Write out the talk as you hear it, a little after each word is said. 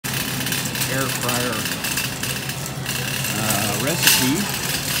air fryer recipe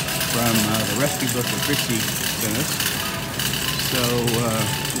from the recipe book that Christy sent us. So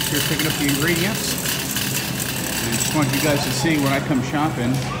just here picking up the ingredients. And just want you guys to see when I come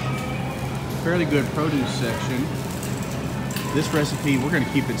shopping, fairly good produce section. This recipe, we're going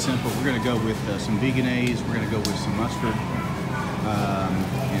to keep it simple. We're going to go with some veganese. We're going to go with some mustard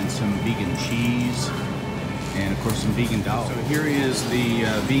and some vegan cheese, and of course some vegan dal. So here is the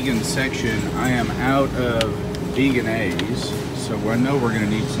vegan section. I am out of veganese, so I know we're going to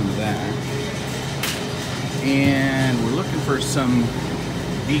need some of that. And we're looking for some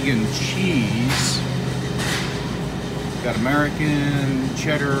vegan cheese. Got American,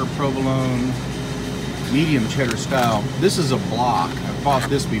 cheddar, provolone, medium cheddar style. This is a block. I've bought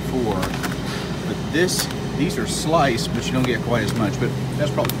this before, but these are sliced, but you don't get quite as much. But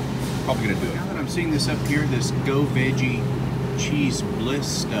that's probably gonna do it. Now that I'm seeing this up here, this Go Veggie Cheese Bliss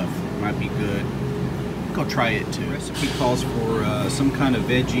stuff might be good. Go try it too. The recipe calls for some kind of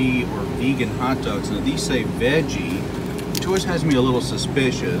veggie or vegan hot dogs. Now these say veggie, which always has me a little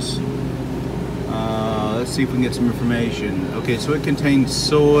suspicious. Let's see if we can get some information. Okay, so it contains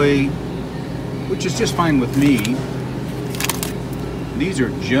soy, which is just fine with me. These are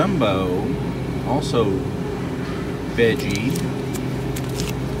jumbo, also veggie.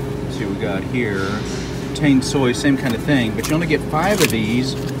 Let's see what we got here. Contains soy, same kind of thing, but you only get 5 of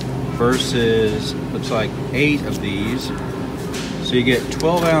these versus, looks like 8 of these. So you get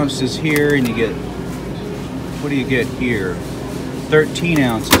 12 ounces here, and you get, what do you get here? 13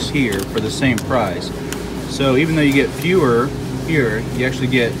 ounces here for the same price. So even though you get fewer here, you actually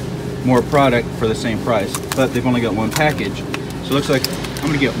get more product for the same price, but they've only got 1 package. So it looks like I'm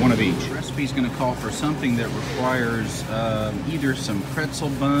gonna get 1 of each. The recipe's gonna call for something that requires either some pretzel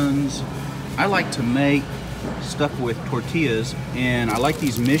buns. I like to make stuff with tortillas, and I like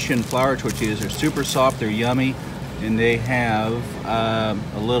these Mission flour tortillas. They're super soft, they're yummy, and they have a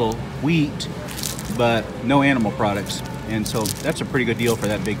little wheat, but no animal products. And so that's a pretty good deal for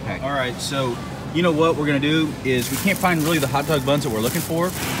that big pack. All right, so you know what we're gonna do is, we can't find really the hot dog buns that we're looking for,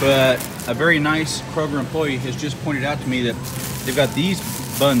 but a very nice Kroger employee has just pointed out to me that they've got these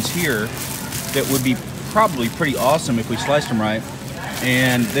buns here that would be probably pretty awesome if we sliced them right.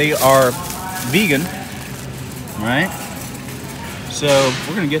 And they are vegan, right? So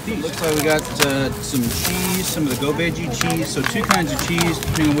we're gonna get these. Looks like we got some cheese, some of the Go Veggie cheese. So 2 kinds of cheese,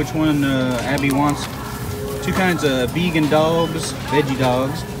 depending on which one Abby wants. 2 kinds of vegan dogs, veggie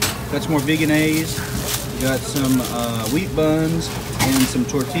dogs. Got some more veganese. Got some wheat buns and some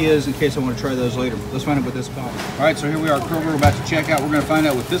tortillas in case I want to try those later. Let's find out what this costs. All right, so here we are at Kroger. We're about to check out. We're going to find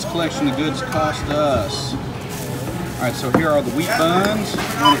out what this collection of goods cost us. All right, so here are the wheat buns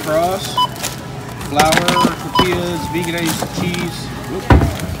going across. Flour, tortillas, veganese, cheese. Whoop.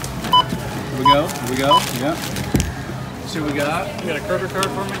 Here we go. Yep. Let's see what we got. You got a Kroger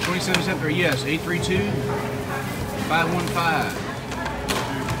card for me? 27 cents, or yes, 832-515.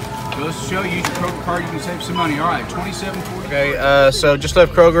 Goes to show you, use your Kroger card, you can save some money. All right, $27.40. Okay, so just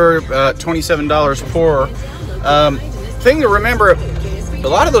left Kroger, $27 for. Thing to remember, a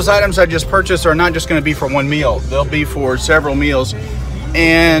lot of those items I just purchased are not just going to be for 1 meal. They'll be for several meals.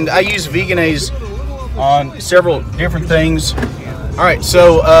 And I use veganese on several different things. All right,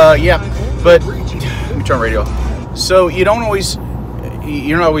 so yeah, but let me turn the radio off. So you're not always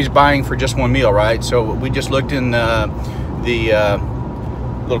buying for just 1 meal, right? So we just looked in the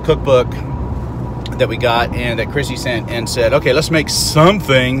little cookbook that we got and that Chrissy sent and said, okay, let's make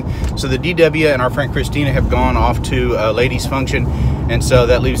something. So the DW and our friend Christina have gone off to a ladies function, and so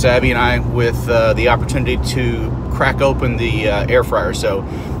that leaves Abby and I with the opportunity to crack open the air fryer. So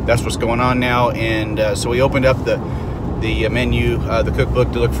that's what's going on now. And so we opened up the menu, the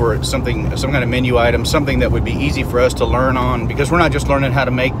cookbook, to look for some kind of menu item, something that would be easy for us to learn on, because we're not just learning how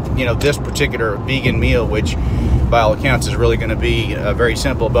to make, you know, this particular vegan meal, which by all accounts is really going to be very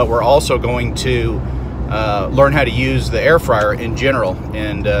simple, but we're also going to learn how to use the air fryer in general.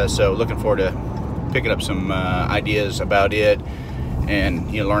 And so looking forward to picking up some ideas about it,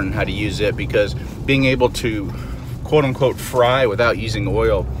 and, you know, learning how to use it, because being able to quote unquote fry without using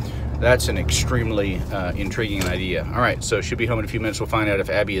oil, that's an extremely intriguing idea. All right, so should be home in a few minutes. We'll find out if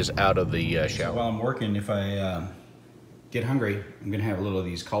Abby is out of the shower. While I'm working, if I get hungry, I'm gonna have a little of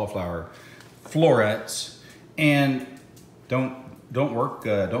these cauliflower florets. And don't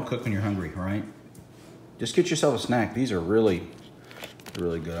cook when you're hungry, all right? Just get yourself a snack. These are really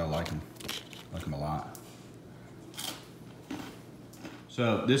good. I like them. I like them a lot.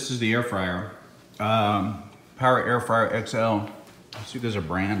 So this is the air fryer, Power Air Fryer XL. Let's see if there's a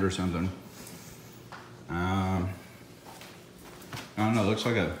brand or something. I don't know. It looks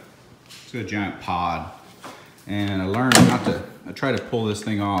like a It's a giant pod. And I learned not to, I try to pull this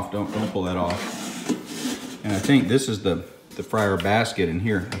thing off. Don't pull that off. And I think this is the fryer basket in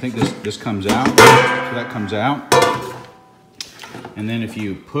here. I think this comes out, so that comes out. And then if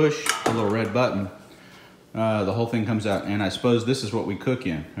you push the little red button, the whole thing comes out. And I suppose this is what we cook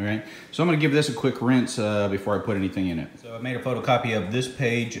in, all right? So I'm gonna give this a quick rinse before I put anything in it. So I made a photocopy of this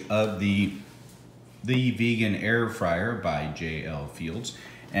page of the Vegan Air Fryer by J.L. Fields.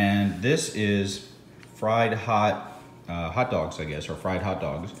 And this is fried hot dogs, I guess, or fried hot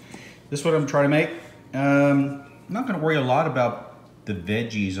dogs. This is what I'm trying to make. I'm not gonna worry a lot about the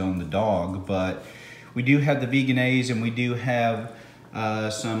veggies on the dog, but we do have the Veganese, and we do have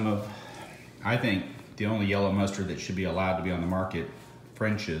some of, I think, the only yellow mustard that should be allowed to be on the market,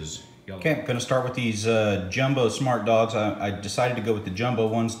 French's yellow. Okay, I'm gonna start with these Jumbo Smart Dogs. I decided to go with the jumbo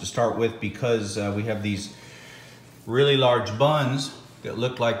ones to start with because we have these really large buns that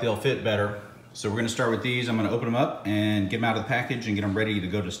look like they'll fit better. So we're gonna start with these. I'm gonna open them up and get them out of the package and get them ready to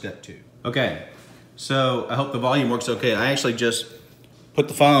go to step 2. Okay, so I hope the volume works okay. I actually just put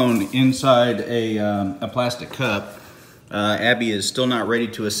the phone inside a plastic cup. Abby is still not ready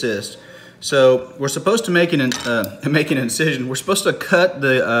to assist. So we're supposed to make an incision. We're supposed to cut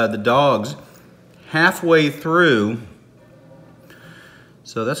the dogs halfway through.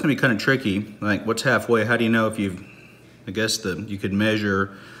 So that's gonna be kind of tricky. Like, what's halfway? How do you know if you've, I guess you could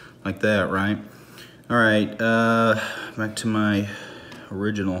measure like that, right? All right, back to my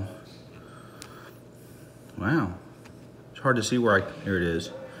original. Wow, it's hard to see where there it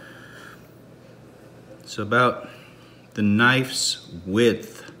is. So about the knife's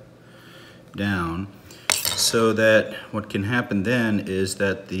width down, so that what can happen then is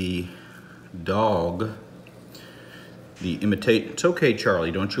that the dog, it's okay,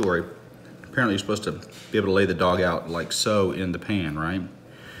 Charlie, don't you worry. Apparently you're supposed to be able to lay the dog out like so in the pan, right?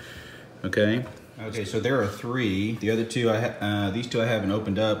 Okay. Okay, so there are 3. The other 2, these 2 I haven't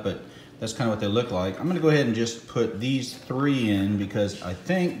opened up, but that's kind of what they look like. I'm gonna go ahead and just put these 3 in because I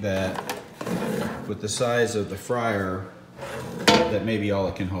think that with the size of the fryer, that may be all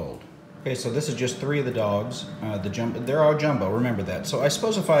it can hold. Okay, so this is just 3 of the dogs. They're all jumbo, remember that. So I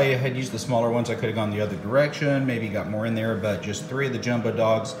suppose if I had used the smaller ones, I could have gone the other direction, maybe got more in there, but just 3 of the jumbo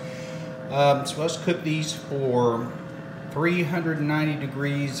dogs. So let's cook these for 390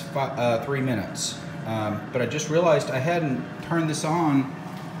 degrees, 3 minutes. But I just realized I hadn't turned this on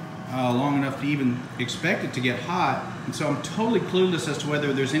long enough to even expect it to get hot. And so I'm totally clueless as to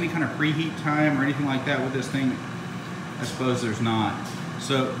whether there's any kind of preheat time or anything like that with this thing. I suppose there's not.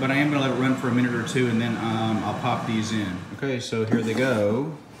 So, but I am gonna let it run for a minute or 2 and then I'll pop these in. Okay, so here they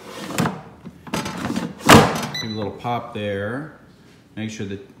go. Give a little pop there. Make sure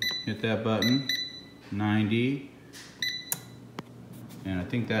that, hit that button, 90. And I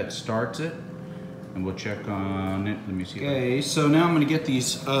think that starts it. And we'll check on it. Let me see. Okay, so now I'm gonna get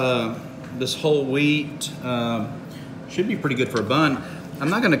these, this whole wheat. Should be pretty good for a bun. I'm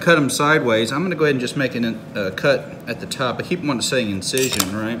not gonna cut them sideways. I'm gonna go ahead and just make a cut at the top. I keep wanting to say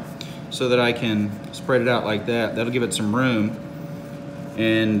incision, right? So that I can spread it out like that. That'll give it some room.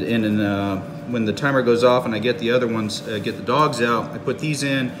 And when the timer goes off and I get the other ones, get the dogs out, I put these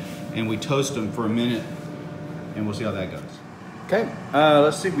in and we toast them for a minute and we'll see how that goes. Okay,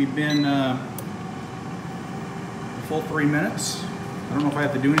 let's see, we've been a full 3 minutes. I don't know if I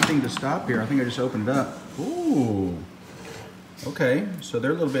have to do anything to stop here. I think I just opened it up. Ooh. Okay, so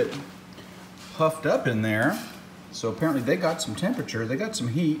they're a little bit puffed up in there. So apparently they got some temperature, they got some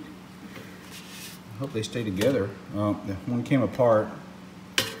heat. I hope they stay together. Oh, one came apart.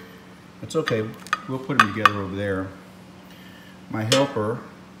 That's okay, we'll put them together over there. My helper,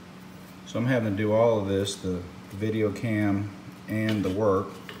 so I'm having to do all of this, the video cam and the work.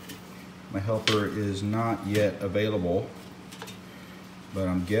 My helper is not yet available, but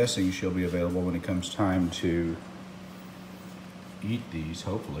I'm guessing she'll be available when it comes time to eat these,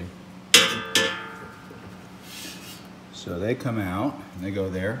 hopefully. So they come out and they go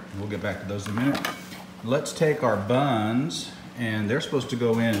there. We'll get back to those in a minute. Let's take our buns, and they're supposed to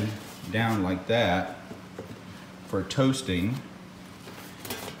go in down like that for toasting.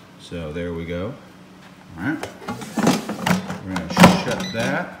 So there we go. All right. We're gonna shut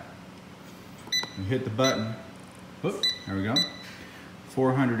that and hit the button. Whoop, there we go.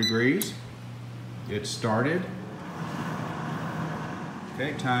 400 degrees. It started.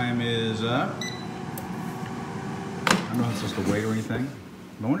 Okay, time is up. I don't know if I'm supposed to wait or anything.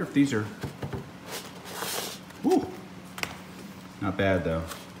 I wonder if these are, whew, not bad though.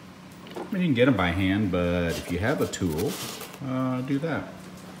 I mean, you can get them by hand, but if you have a tool, do that.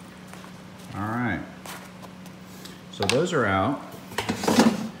 All right. So those are out.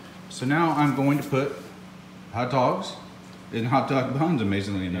 So now I'm going to put hot dogs in hot dog buns,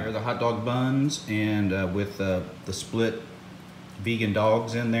 amazingly enough. There are the hot dog buns, and with the split vegan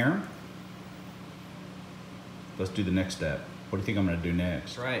dogs in there. Let's do the next step. What do you think I'm gonna do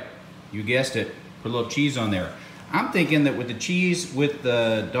next? That's right, you guessed it, put a little cheese on there. I'm thinking that with the cheese, with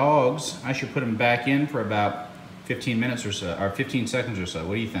the dogs, I should put them back in for about 15 minutes or so, or 15 seconds or so.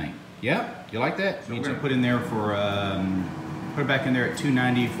 What do you think? Yeah, you like that? So we're gonna put in there for, put it back in there at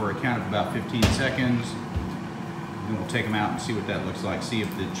 290 for a count of about 15 seconds. Then we'll take them out and see what that looks like. See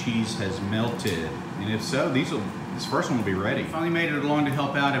if the cheese has melted. And if so, this first one will be ready. Finally made it along to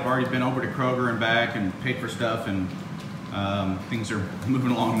help out. I've already been over to Kroger and back and paid for stuff, and things are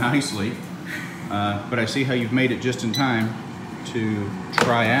moving along nicely. But I see how you've made it just in time to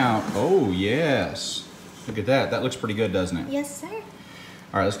try out. Oh, yes. Look at that. That looks pretty good, doesn't it? Yes, sir.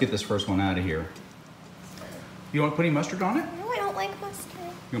 All right, let's get this first one out of here. You want to put any mustard on it? No, I don't like mustard.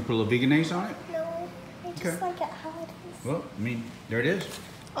 You want to put a little veganese on it? No, I just like it how it is. Well, I mean, there it is.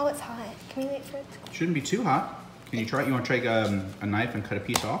 Oh, it's hot. Can we wait for it to cool? Shouldn't be too hot. Can you try it? You want to take a knife and cut a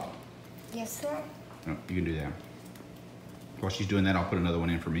piece off? Yes, sir. Oh, you can do that. While she's doing that, I'll put another one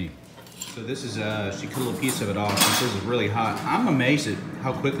in for me. So this is, she cut a little piece of it off. Since this is really hot, I'm amazed at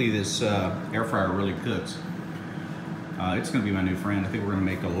how quickly this air fryer really cooks. It's gonna be my new friend. I think we're gonna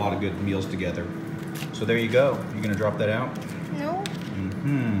make a lot of good meals together. So there you go. You gonna drop that out? No.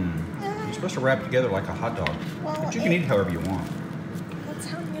 You're supposed to wrap it together like a hot dog. Well, but you can eat it however you want. That's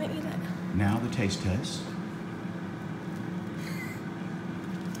how I'm gonna eat it. Now the taste test.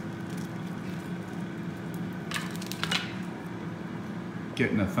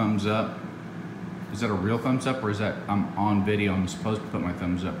 Getting a thumbs up. Is that a real thumbs up, or is that I'm on video, I'm supposed to put my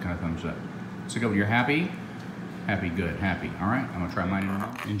thumbs up kind of thumbs up? So go, you're happy? Happy, good, happy. All right, I'm gonna try mine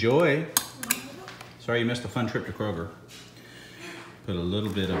now. Enjoy. Sorry you missed a fun trip to Kroger. Put a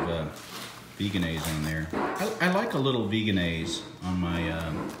little bit of veganese on there. I like a little veganese on my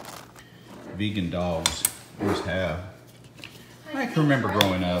vegan dogs. Always have. I can remember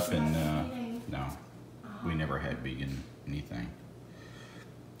growing up and no, we never had vegan anything.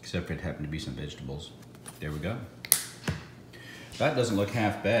 Except for it happened to be some vegetables. There we go. That doesn't look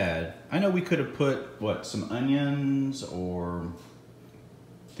half bad. I know we could have put, what, some onions or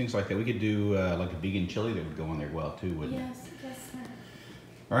things like that. We could do like a vegan chili that would go on there well too, wouldn't it? Yes, sir.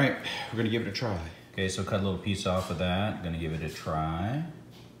 All right, we're gonna give it a try. Okay, so cut a little piece off of that. Gonna give it a try.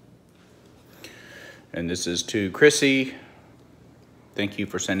 And this is to Chrissy. Thank you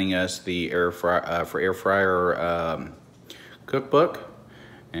for sending us the air fryer cookbook,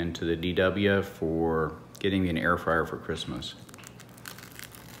 and to the DW for getting me an air fryer for Christmas.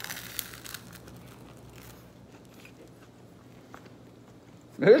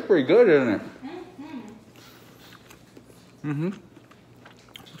 It is pretty good, isn't it?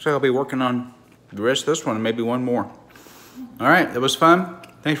 Looks like I'll be working on the rest of this one and maybe one more. All right, that was fun.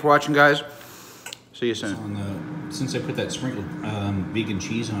 Thanks for watching, guys. See you soon. Since I put that sprinkled vegan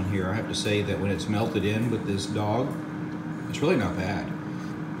cheese on here, I have to say that when it's melted in with this dog, it's really not bad.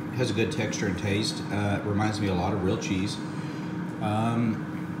 It has a good texture and taste. It reminds me a lot of real cheese,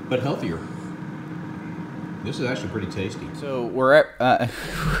 but healthier. This is actually pretty tasty. So we're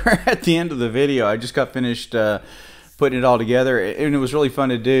at the end of the video. I just got finished putting it all together, and it was really fun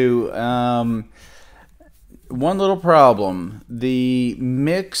to do. One little problem: the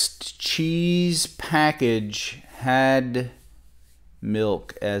mixed cheese package had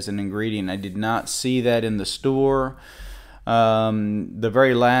milk as an ingredient. I did not see that in the store. The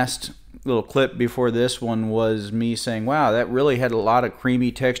very last little clip before this one was me saying, wow, that really had a lot of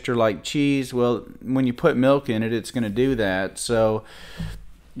creamy texture like cheese. Well, when you put milk in it, it's going to do that. So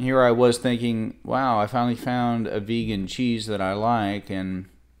here I was thinking, wow, I finally found a vegan cheese that I like, and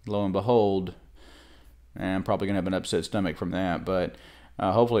lo and behold, I'm probably going to have an upset stomach from that, but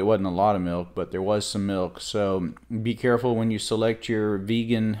hopefully it wasn't a lot of milk, but there was some milk. So be careful when you select your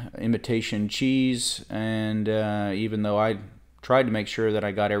vegan imitation cheese. And even though I tried to make sure that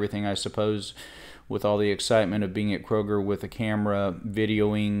I got everything, I suppose, with all the excitement of being at Kroger with a camera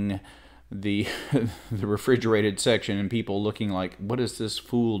videoing the the refrigerated section and people looking like, what is this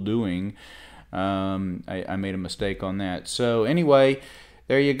fool doing? I made a mistake on that. So anyway,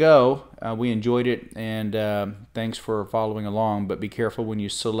 there you go. We enjoyed it, and thanks for following along. But be careful when you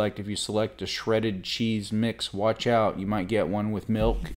select. If you select a shredded cheese mix, watch out. You might get one with milk